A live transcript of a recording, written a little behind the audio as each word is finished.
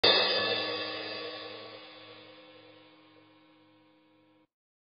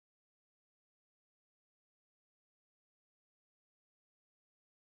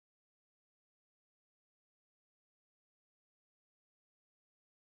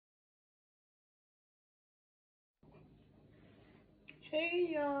Hey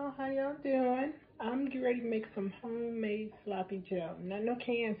y'all, how y'all doing? I'm getting ready to make some homemade sloppy joe. Not no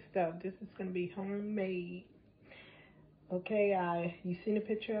canned stuff. This is gonna be homemade. Okay, you seen a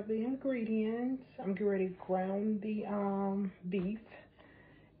picture of the ingredients. I'm getting ready to ground the beef,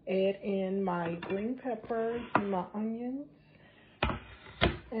 add in my green peppers, my onions,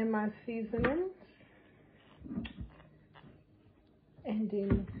 and my seasonings, and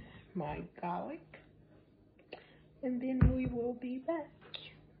then my garlic, and then we will be back.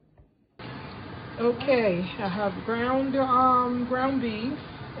 Okay, I have ground beef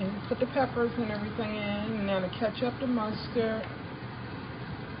and put the peppers and everything in, and then the ketchup, the mustard,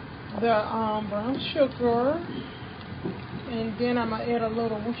 the brown sugar, and then I'm gonna add a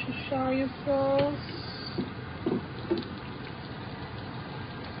little Worcestershire sauce.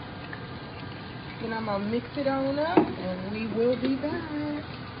 Then I'm gonna mix it on up, and we will be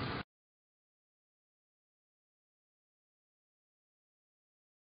back.